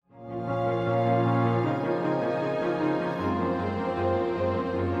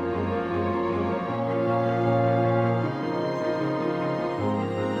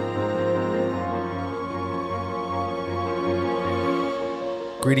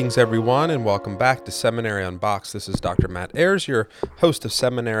Greetings, everyone, and welcome back to Seminary Unboxed. This is Dr. Matt Ayars, your host of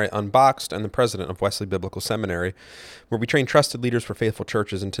Seminary Unboxed and the president of Wesley Biblical Seminary, where we train trusted leaders for faithful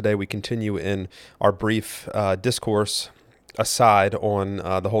churches. And today we continue in our brief discourse aside on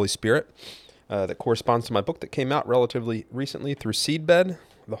the Holy Spirit that corresponds to my book that came out relatively recently through Seedbed,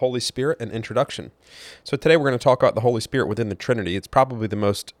 The Holy Spirit, and Introduction. So today we're going to talk about the Holy Spirit within the Trinity. It's probably the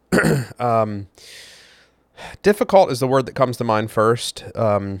most difficult is the word that comes to mind first,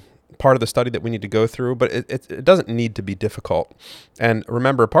 part of the study that we need to go through, but it doesn't need to be difficult. And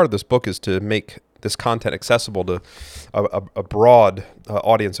remember, part of this book is to make this content accessible to a broad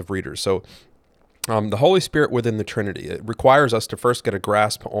audience of readers. So the Holy Spirit within the Trinity, it requires us to first get a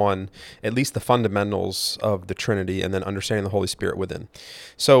grasp on at least the fundamentals of the Trinity and then understanding the Holy Spirit within.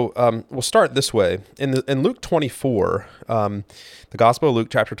 So we'll start this way. In Luke 24, the Gospel of Luke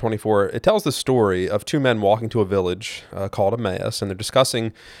chapter 24, it tells the story of two men walking to a village called Emmaus, and they're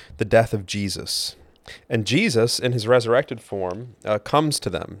discussing the death of Jesus. And Jesus, in his resurrected form, comes to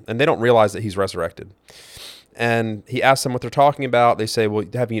them, and they don't realize that he's resurrected. And he asks them what they're talking about. They say, well,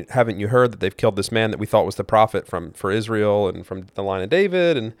 haven't you heard that they've killed this man that we thought was the prophet for Israel and from the line of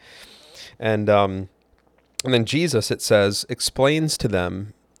David? And then Jesus, it says, explains to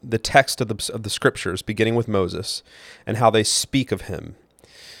them the text of the scriptures, beginning with Moses, and how they speak of him.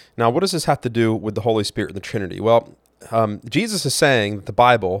 Now, what does this have to do with the Holy Spirit and the Trinity? Well, Jesus is saying that the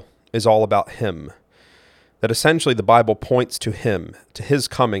Bible is all about him, that essentially the Bible points to him, to his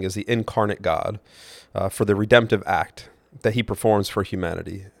coming as the incarnate God, for the redemptive act that he performs for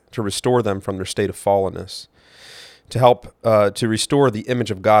humanity, to restore them from their state of fallenness, to help to restore the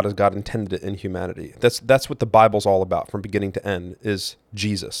image of God as God intended it in humanity. That's what the Bible's all about from beginning to end, is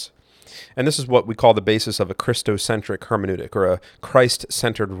Jesus. And this is what we call the basis of a Christocentric hermeneutic, or a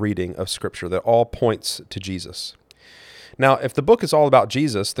Christ-centered reading of Scripture that all points to Jesus. Now, if the book is all about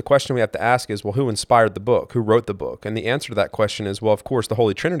Jesus, the question we have to ask is, well, who inspired the book? Who wrote the book? And the answer to that question is, well, of course, the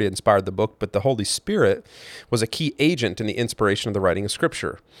Holy Trinity inspired the book, but the Holy Spirit was a key agent in the inspiration of the writing of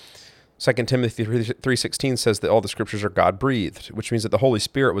Scripture. 2 Timothy 3:16 says that all the Scriptures are God-breathed, which means that the Holy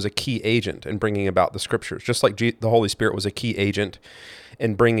Spirit was a key agent in bringing about the Scriptures, just like the Holy Spirit was a key agent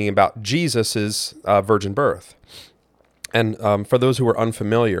in bringing about Jesus' virgin birth. And for those who are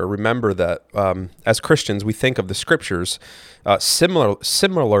unfamiliar, remember that as Christians, we think of the Scriptures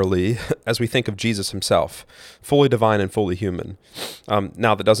similarly as we think of Jesus himself, fully divine and fully human.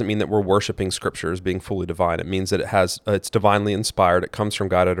 Now, that doesn't mean that we're worshiping Scripture as being fully divine. It means that it's divinely inspired, it comes from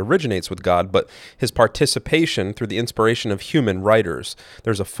God, it originates with God, but his participation through the inspiration of human writers,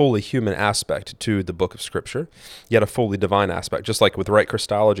 there's a fully human aspect to the book of Scripture, yet a fully divine aspect. Just like with right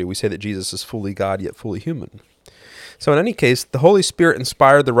Christology, we say that Jesus is fully God, yet fully human. So in any case, the Holy Spirit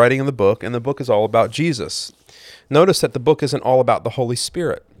inspired the writing of the book, and the book is all about Jesus. Notice that the book isn't all about the Holy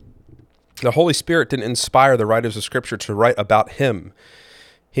Spirit. The Holy Spirit didn't inspire the writers of Scripture to write about him.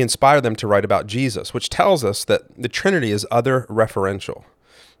 He inspired them to write about Jesus, which tells us that the Trinity is other referential.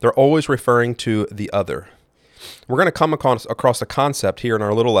 They're always referring to the other. We're going to come across a concept here in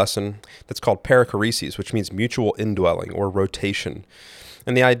our little lesson that's called perichoresis, which means mutual indwelling or rotation.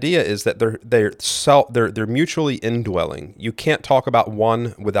 And the idea is that they're mutually indwelling. You can't talk about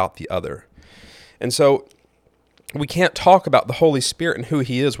one without the other. And so we can't talk about the Holy Spirit and who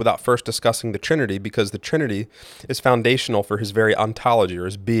he is without first discussing the Trinity, because the Trinity is foundational for his very ontology, or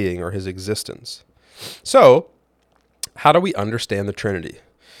his being, or his existence. So how do we understand the Trinity?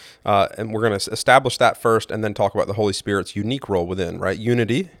 And we're going to establish that first and then talk about the Holy Spirit's unique role within, right?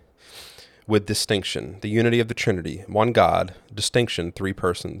 Unity with distinction, the unity of the Trinity, one God, distinction, three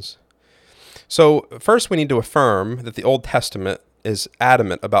persons. So first we need to affirm that the Old Testament is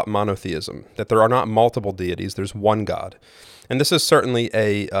adamant about monotheism, that there are not multiple deities, there's one God. And this is certainly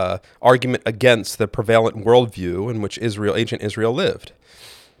a argument against the prevalent worldview in which ancient Israel lived.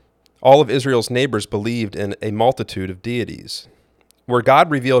 All of Israel's neighbors believed in a multitude of deities, where God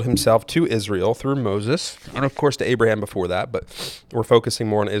revealed himself to Israel through Moses, and of course to Abraham before that, but we're focusing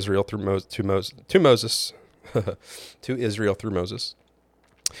more on Israel through Moses, to Israel through Moses,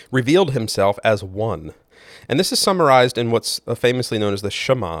 revealed himself as one. And this is summarized in what's famously known as the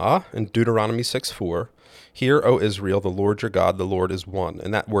Shema in Deuteronomy 6:4. Hear, O Israel, the Lord your God, the Lord is one.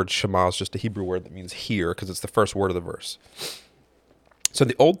 And that word Shema is just a Hebrew word that means hear, because it's the first word of the verse. So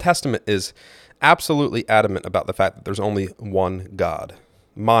the Old Testament is absolutely adamant about the fact that there's only one God.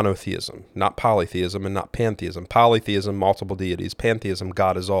 Monotheism, not polytheism and not pantheism. Polytheism, multiple deities. Pantheism,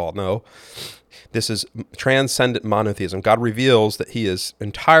 God is all. No, this is transcendent monotheism. God reveals that he is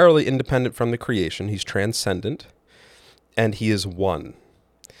entirely independent from the creation. He's transcendent, and he is one.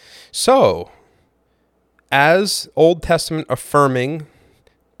 So, as Old Testament affirming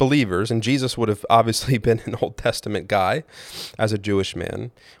believers, and Jesus would have obviously been an Old Testament guy as a Jewish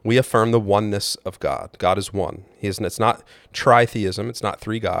man, we affirm the oneness of God. God is one. It's not tritheism. It's not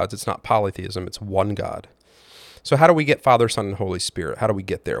three gods. It's not polytheism. It's one God. So how do we get Father, Son, and Holy Spirit? How do we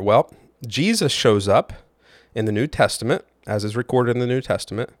get there? Well, Jesus shows up in the New Testament, as is recorded in the New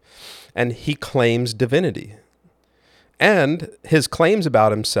Testament, and he claims divinity. And his claims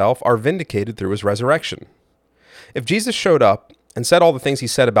about himself are vindicated through his resurrection. If Jesus showed up and said all the things he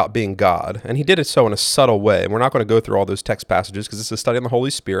said about being God, and he did it so in a subtle way, and we're not going to go through all those text passages because it's a study on the Holy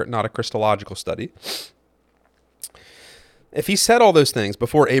Spirit, not a Christological study. If he said all those things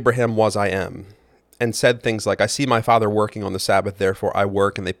before Abraham was, I am, and said things like, I see my Father working on the Sabbath, therefore I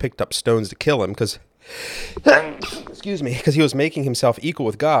work, and they picked up stones to kill him because he was making himself equal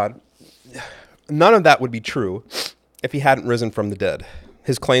with God, none of that would be true if he hadn't risen from the dead.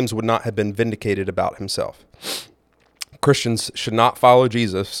 His claims would not have been vindicated about himself. Christians should not follow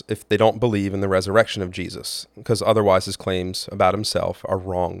Jesus if they don't believe in the resurrection of Jesus, because otherwise his claims about himself are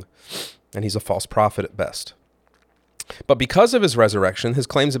wrong, and he's a false prophet at best. But because of his resurrection, his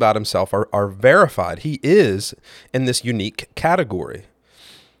claims about himself are verified. He is in this unique category.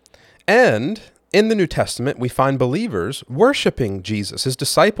 And in the New Testament, we find believers worshiping Jesus. His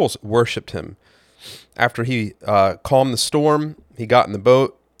disciples worshiped him. After he calmed the storm, he got in the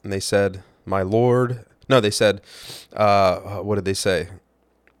boat, and they said, my Lord. No, they said, what did they say?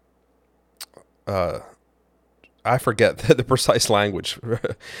 I forget the precise language.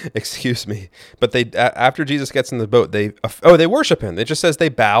 Excuse me. But after Jesus gets in the boat, they worship him. It just says they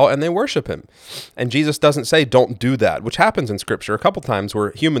bow and they worship him. And Jesus doesn't say, don't do that, which happens in Scripture a couple times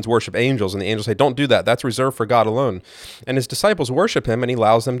where humans worship angels, and the angels say, don't do that. That's reserved for God alone. And his disciples worship him, and he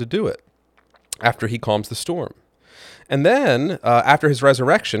allows them to do it after he calms the storm. And then, after his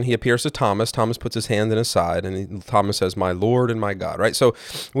resurrection, he appears to Thomas. Thomas puts his hand in his side, and Thomas says, my Lord and my God, right? So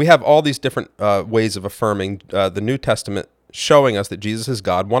we have all these different ways of affirming the New Testament showing us that Jesus is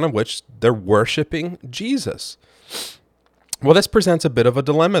God, one of which they're worshiping Jesus. Well, this presents a bit of a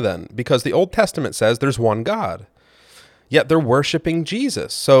dilemma then, because the Old Testament says there's one God, yet they're worshiping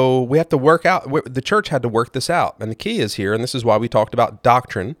Jesus. So we have to work out, the church had to work this out. And the key is here, and this is why we talked about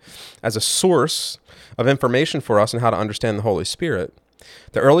doctrine as a source of information for us and how to understand the Holy Spirit.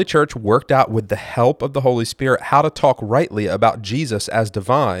 The early church worked out with the help of the Holy Spirit how to talk rightly about Jesus as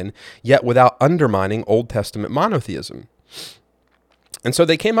divine, yet without undermining Old Testament monotheism. And so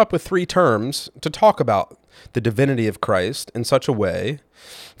they came up with 3 terms to talk about the divinity of Christ in such a way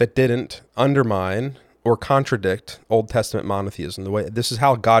that didn't undermine or contradict Old Testament monotheism. This is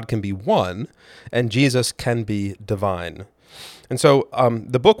how God can be one and Jesus can be divine. And so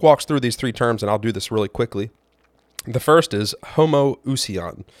the book walks through these 3 terms, and I'll do this really quickly. The first is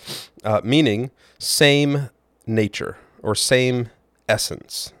homoousion, meaning same nature or same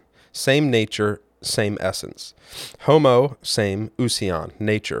essence. Same nature, same essence. Homo, same, ousion,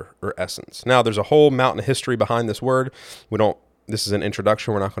 nature or essence. Now, there's a whole mountain of history behind this word. This is an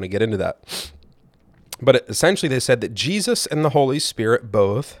introduction. We're not going to get into that. But essentially, they said that Jesus and the Holy Spirit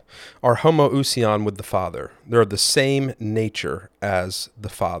both are homoousion with the Father. They're of the same nature as the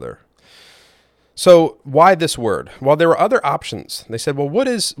Father. So why this word? Well, there were other options. They said, well, what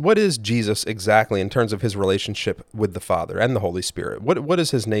is Jesus exactly in terms of his relationship with the Father and the Holy Spirit? What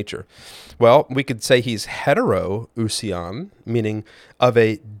is his nature? Well, we could say he's heteroousion, meaning of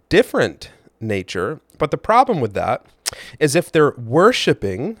a different nature. But the problem with that is if they're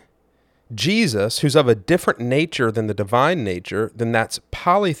worshiping Jesus, who's of a different nature than the divine nature, then that's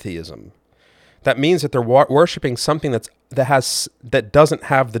polytheism. That means that they're worshiping something that doesn't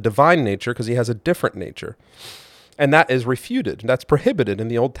have the divine nature because he has a different nature. And that is refuted. That's prohibited in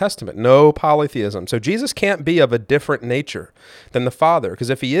the Old Testament. No polytheism. So Jesus can't be of a different nature than the Father, because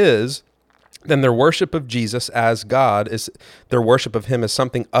if he is, then their worship of Jesus as God is their worship of him as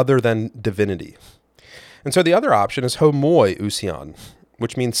something other than divinity. And so the other option is homoousion,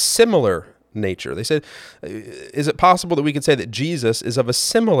 which means similar nature. They said, is it possible that we could say that Jesus is of a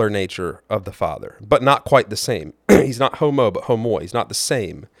similar nature of the Father, but not quite the same? He's not homo, but homoi. He's not the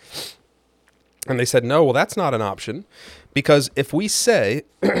same. And they said, no, well, that's not an option, because if we say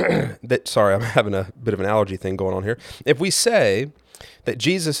that, sorry, I'm having a bit of an allergy thing going on here. If we say that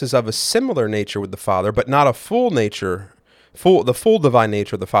Jesus is of a similar nature with the Father, but not a the full divine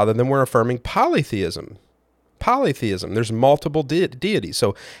nature of the Father, then we're affirming polytheism. Polytheism. There's multiple deities.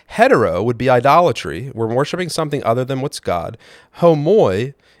 So hetero would be idolatry. We're worshiping something other than what's God.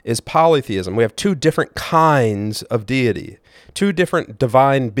 Homoi is polytheism. We have 2 different kinds of deity, 2 different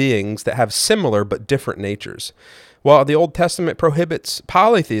divine beings that have similar but different natures. Well, the Old Testament prohibits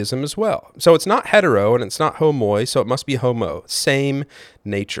polytheism as well. So it's not hetero and it's not homoi, so it must be homo. Same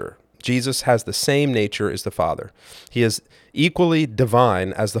nature. Jesus has the same nature as the Father. He is equally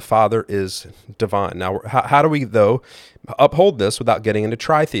divine as the Father is divine. Now, how do we, though, uphold this without getting into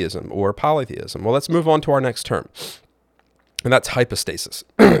tritheism or polytheism? Well, let's move on to our next term, and that's hypostasis.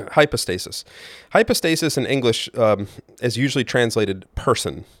 Hypostasis. Hypostasis in English is usually translated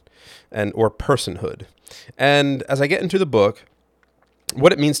person or personhood. And as I get into the book,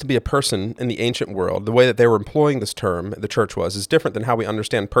 what it means to be a person in the ancient world, the way that they were employing this term, the church is different than how we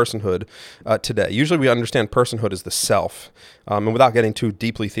understand personhood today. Usually we understand personhood as the self, and without getting too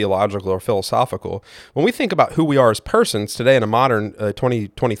deeply theological or philosophical, when we think about who we are as persons today in a modern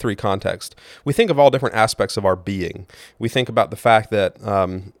 2023 context, we think of all different aspects of our being. We think about the fact that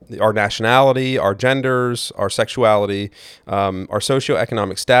our nationality, our genders, our sexuality, our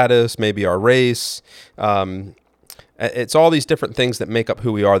socioeconomic status, maybe our race, it's all these different things that make up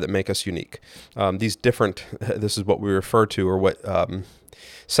who we are that make us unique. This is what we refer to, or what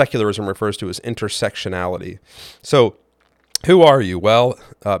secularism refers to as intersectionality. So who are you? Well,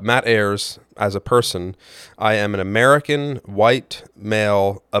 Matt Ayars, as a person, I am an American white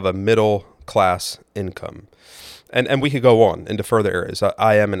male of a middle class income. And we could go on into further areas.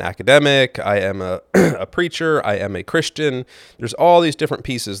 I am an academic. I am a preacher. I am a Christian. There's all these different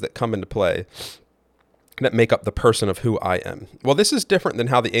pieces that come into play that make up the person of who I am. Well, this is different than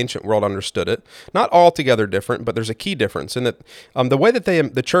how the ancient world understood it. Not altogether different, but there's a key difference in that the way that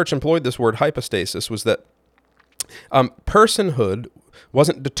the church employed this word hypostasis was that personhood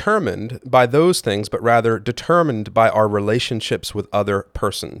wasn't determined by those things, but rather determined by our relationships with other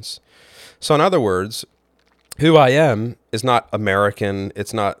persons. So in other words, who I am is not American,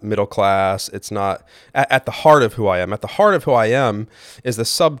 it's not middle class, it's not at the heart of who I am. At the heart of who I am is the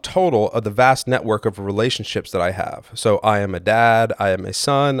subtotal of the vast network of relationships that I have. So I am a dad, I am a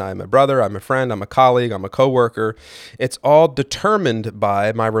son, I am a brother, I'm a friend, I'm a colleague, I'm a coworker. It's all determined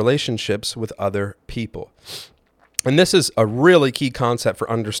by my relationships with other people. And this is a really key concept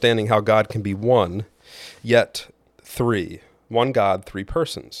for understanding how God can be one, yet three. One God, three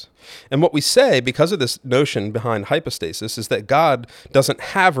persons. And what we say, because of this notion behind hypostasis, is that God doesn't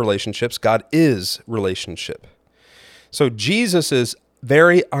have relationships, God is relationship. So Jesus'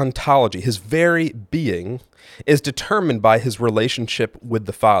 very ontology, his very being, is determined by his relationship with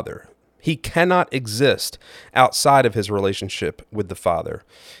the Father. He cannot exist outside of his relationship with the Father.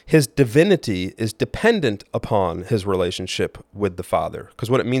 His divinity is dependent upon his relationship with the Father,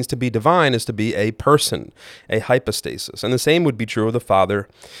 because what it means to be divine is to be a person, a hypostasis. And the same would be true of the Father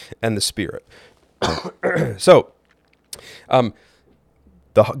and the Spirit. So,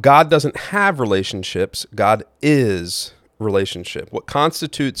 God doesn't have relationships. God is relationship. What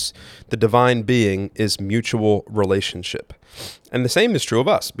constitutes the divine being is mutual relationship. And the same is true of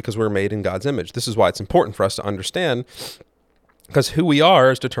us, because we're made in God's image. This is why it's important for us to understand, because who we are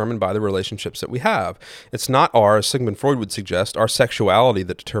is determined by the relationships that we have. It's not as Sigmund Freud would suggest, our sexuality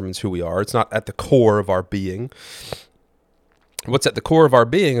that determines who we are. It's not at the core of our being. What's at the core of our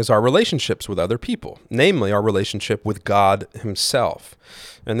being is our relationships with other people, namely our relationship with God himself.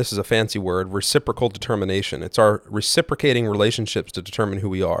 And this is a fancy word, reciprocal determination. It's our reciprocating relationships to determine who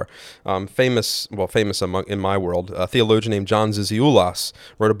we are. Famous in my world, a theologian named John Zizioulas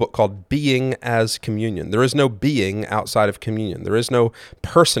wrote a book called Being as Communion. There is no being outside of communion. There is no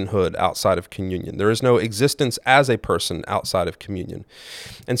personhood outside of communion. There is no existence as a person outside of communion.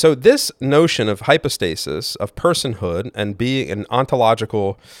 And so this notion of hypostasis, of personhood, and being an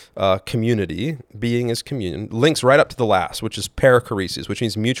ontological community, being as communion, links right up to the last, which is perichoresis, which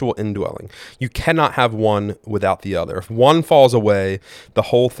means mutual indwelling. You cannot have one without the other. If one falls away, the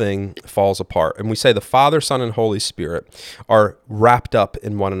whole thing falls apart. And we say the Father, Son, and Holy Spirit are wrapped up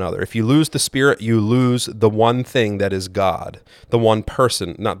in one another. If you lose the Spirit, you lose the one thing that is God, the one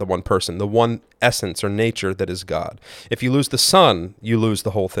person, not the one person, the one essence or nature that is God. If you lose the Son, you lose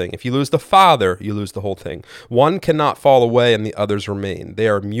the whole thing. If you lose the Father, you lose the whole thing. One cannot fall away and the others remain. They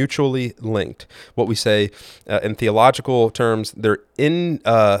are mutually linked. What we say in theological terms, they're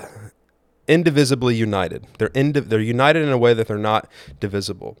indivisibly united. They're united in a way that they're not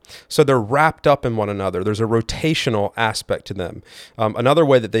divisible. So they're wrapped up in one another. There's a rotational aspect to them. Another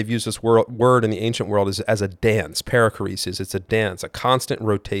way that they've used this word in the ancient world is as a dance. Perichoresis. It's a dance, a constant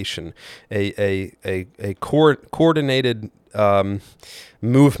rotation, a coordinated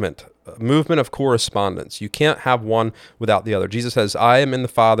movement of correspondence. You can't have one without the other. Jesus says, I am in the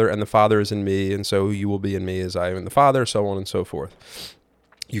Father and the Father is in me, and so you will be in me as I am in the Father, so on and so forth.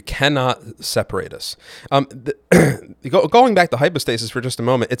 You cannot separate us. Going back to hypostasis for just a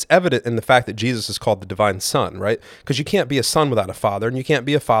moment, it's evident in the fact that Jesus is called the divine Son, right? Because you can't be a son without a father, and you can't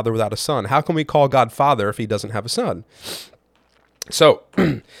be a father without a son. How can we call God Father if he doesn't have a son? So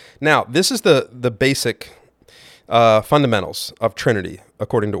now, this is the basic fundamentals of Trinity,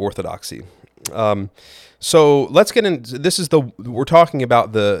 according to Orthodoxy. So let's get into we're talking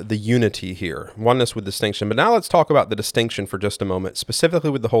about the unity here, oneness with distinction. But now let's talk about the distinction for just a moment, specifically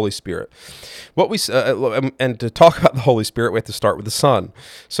with the Holy Spirit. And to talk about the Holy Spirit, we have to start with the Son.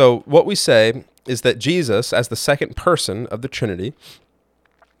 So what we say is that Jesus, as the second person of the Trinity,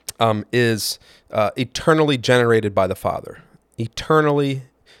 is eternally generated by the Father. Eternally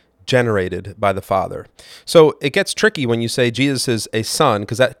generated by the Father. So it gets tricky when you say Jesus is a son,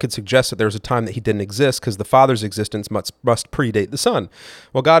 because that could suggest that there's a time that he didn't exist, because the Father's existence must predate the Son.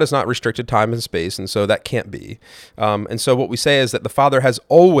 Well, God has not restricted time and space, and so that can't be. And so what we say is that the Father has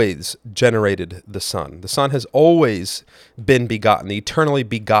always generated the Son. The Son has always been begotten. The eternally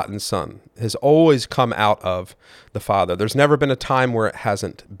begotten Son has always come out of the Father. There's never been a time where it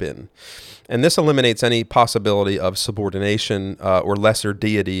hasn't been. And this eliminates any possibility of subordination or lesser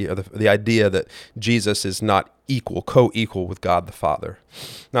deity, or the idea that Jesus is not co-equal with God the Father.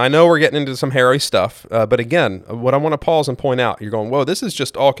 Now, I know we're getting into some hairy stuff, but again, what I want to pause and point out, you're going, whoa, this is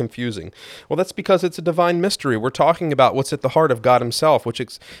just all confusing. Well, that's because it's a divine mystery. We're talking about what's at the heart of God himself,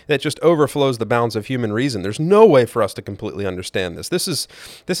 that just overflows the bounds of human reason. There's no way for us to completely understand this. This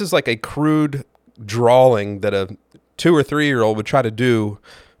is like a crude drawing that a 2 or 3-year-old would try to do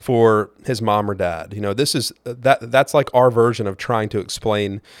for his mom or dad. That's like our version of trying to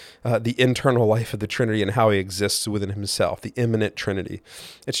explain the internal life of the Trinity and how he exists within himself, the immanent Trinity.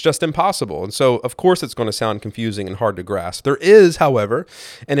 It's just impossible. And so, of course, it's going to sound confusing and hard to grasp. There is, however,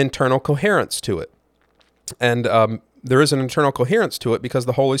 an internal coherence to it. And there is an internal coherence to it because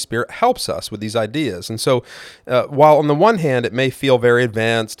the Holy Spirit helps us with these ideas. And so while on the one hand it may feel very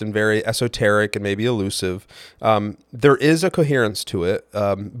advanced and very esoteric and maybe elusive, there is a coherence to it.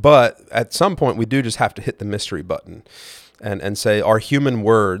 But at some point we do just have to hit the mystery button and say our human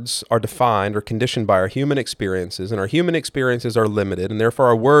words are defined or conditioned by our human experiences, and our human experiences are limited, and therefore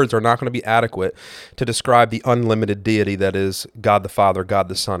our words are not going to be adequate to describe the unlimited deity that is God the Father, God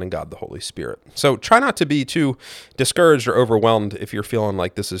the Son, and God the Holy Spirit. So try not to be too discouraged or overwhelmed if you're feeling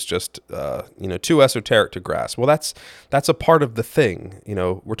like this is just too esoteric to grasp. Well, that's a part of the thing.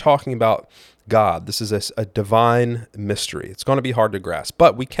 We're talking about God. This is a divine mystery. It's going to be hard to grasp,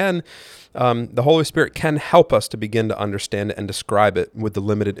 but the Holy Spirit can help us to begin to understand it and describe it with the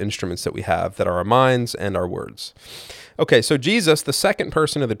limited instruments that we have, that are our minds and our words. Okay, so Jesus, the second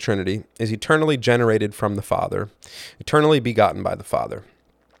person of the Trinity, is eternally generated from the Father, eternally begotten by the Father.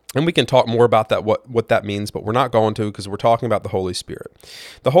 And we can talk more about that, what that means, but we're not going to, because we're talking about the Holy Spirit.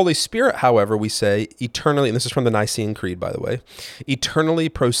 The Holy Spirit, however, we say eternally, and this is from the Nicene Creed, by the way, eternally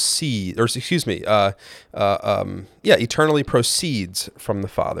proceeds from the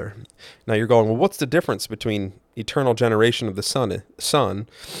Father. Now you're going, well, what's the difference between eternal generation of the Son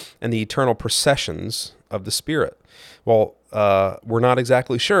and the eternal processions of the Spirit? Well, we're not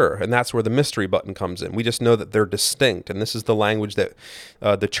exactly sure, and that's where the mystery button comes in. We just know that they're distinct, and this is the language that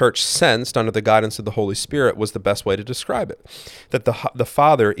the church sensed under the guidance of the Holy Spirit was the best way to describe it, that the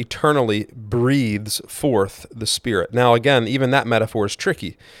Father eternally breathes forth the Spirit. Now, again, even that metaphor is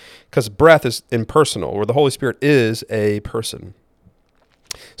tricky, because breath is impersonal, or the Holy Spirit is a person.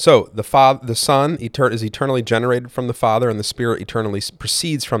 So the Son is eternally generated from the Father, and the Spirit eternally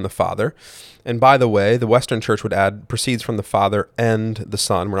proceeds from the Father. And by the way, the Western Church would add proceeds from the Father and the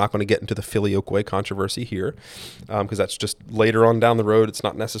Son. We're not going to get into the filioque controversy here, because that's just later on down the road. It's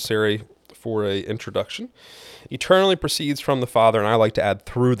not necessary for an introduction. Eternally proceeds from the Father, and I like to add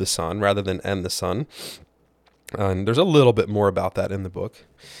through the Son rather than and the Son. And there's a little bit more about that in the book.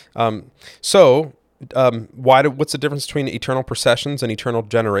 What's the difference between eternal processions and eternal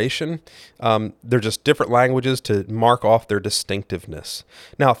generation? They're just different languages to mark off their distinctiveness.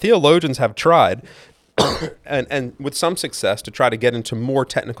 Now, theologians have tried, and with some success, to try to get into more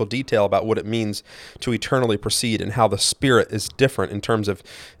technical detail about what it means to eternally proceed and how the Spirit is different in terms of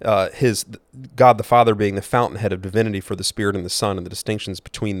God the Father being the fountainhead of divinity for the Spirit and the Son, and the distinctions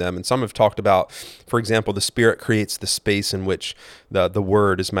between them. And some have talked about, for example, the Spirit creates the space in which the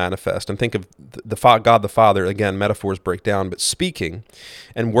Word is manifest. And think of God the Father, again, metaphors break down, but speaking,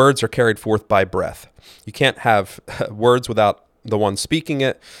 and words are carried forth by breath. You can't have words without the one speaking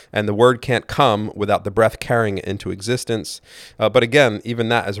it, and the word can't come without the breath carrying it into existence. But again, even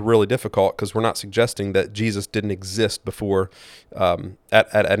that is really difficult because we're not suggesting that Jesus didn't exist before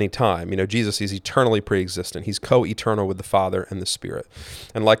at any time. Jesus is eternally pre-existent. He's co-eternal with the Father and the Spirit.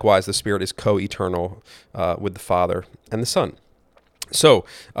 And likewise, the Spirit is co-eternal with the Father and the Son. So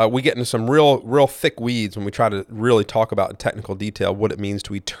we get into some real thick weeds when we try to really talk about in technical detail what it means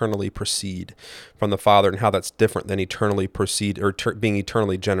to eternally proceed from the Father and how that's different than eternally proceed or being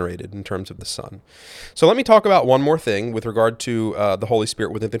eternally generated in terms of the Son. So let me talk about one more thing with regard to the Holy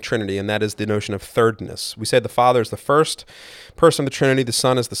Spirit within the Trinity, and that is the notion of thirdness. We say the Father is the first person of the Trinity, the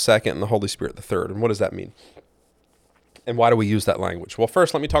Son is the second, and the Holy Spirit the third. And what does that mean? And why do we use that language? Well,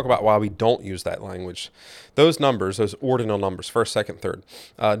 first, let me talk about why we don't use that language. Those numbers, those ordinal numbers, first, second, third,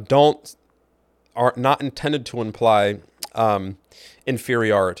 are not intended to imply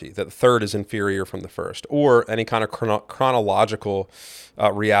inferiority, that the third is inferior from the first, or any kind of chronological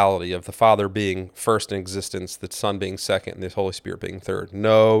reality of the Father being first in existence, the Son being second, and the Holy Spirit being third.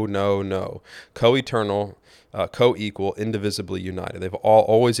 No. Co-eternal, co-equal, indivisibly united. They've all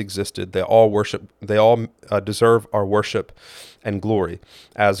always existed. They all deserve our worship and glory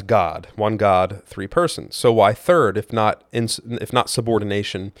as God, one God, three persons. So why third, if not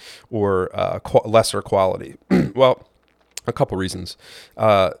subordination or lesser quality? Well, a couple reasons.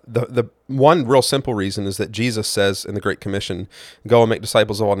 The one real simple reason is that Jesus says in the Great Commission, "Go and make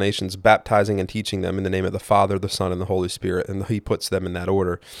disciples of all nations, baptizing and teaching them in the name of the Father, the Son, and the Holy Spirit." And he puts them in that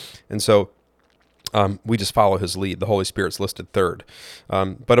order. And so we just follow his lead. The Holy Spirit's listed third.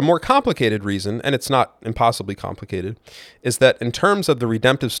 But a more complicated reason, and it's not impossibly complicated, is that in terms of the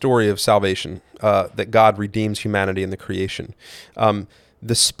redemptive story of salvation, that God redeems humanity in the creation,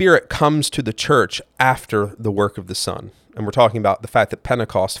 the Spirit comes to the church after the work of the Son. And we're talking about the fact that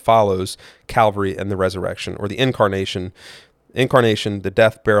Pentecost follows Calvary and the resurrection, or the incarnation, the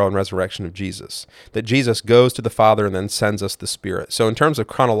death, burial, and resurrection of Jesus. That Jesus goes to the Father and then sends us the Spirit. So in terms of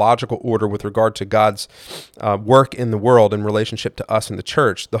chronological order with regard to God's work in the world in relationship to us in the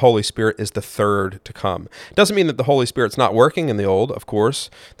church, the Holy Spirit is the third to come. It doesn't mean that the Holy Spirit's not working in the old, of course.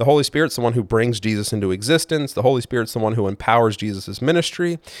 The Holy Spirit's the one who brings Jesus into existence. The Holy Spirit's the one who empowers Jesus'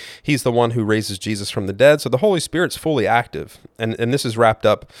 ministry. He's the one who raises Jesus from the dead. So the Holy Spirit's fully active. And this is wrapped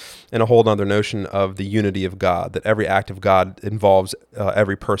up in a whole other notion of the unity of God, that every act of God involves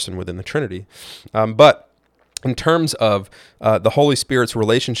every person within the Trinity. But in terms of the Holy Spirit's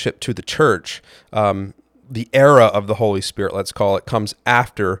relationship to the church, the era of the Holy Spirit, let's call it, comes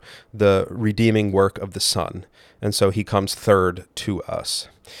after the redeeming work of the Son. And so he comes third to us.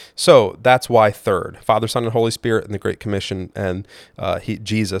 So that's why third. Father, Son, and Holy Spirit in the Great Commission, and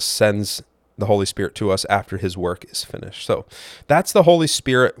Jesus sends the Holy Spirit to us after his work is finished. So that's the Holy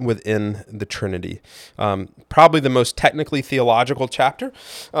Spirit within the Trinity. Probably the most technically theological chapter,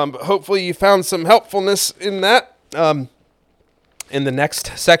 but hopefully you found some helpfulness in that. In the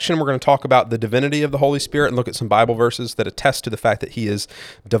next section, we're going to talk about the divinity of the Holy Spirit and look at some Bible verses that attest to the fact that he is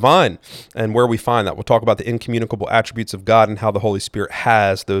divine and where we find that. We'll talk about the incommunicable attributes of God and how the Holy Spirit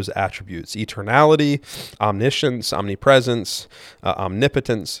has those attributes: eternality, omniscience, omnipresence,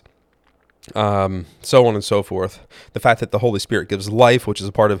 omnipotence, so on and so forth. The fact that the Holy Spirit gives life, which is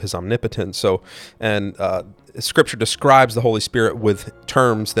a part of his omnipotence. Scripture describes the Holy Spirit with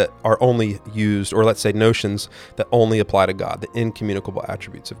terms that are only used, or let's say notions that only apply to God, the incommunicable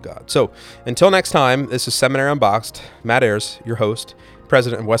attributes of God. So until next time, this is Seminary Unboxed. Matt Ayars, your host,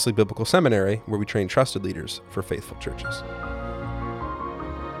 president of Wesley Biblical Seminary, where we train trusted leaders for faithful churches.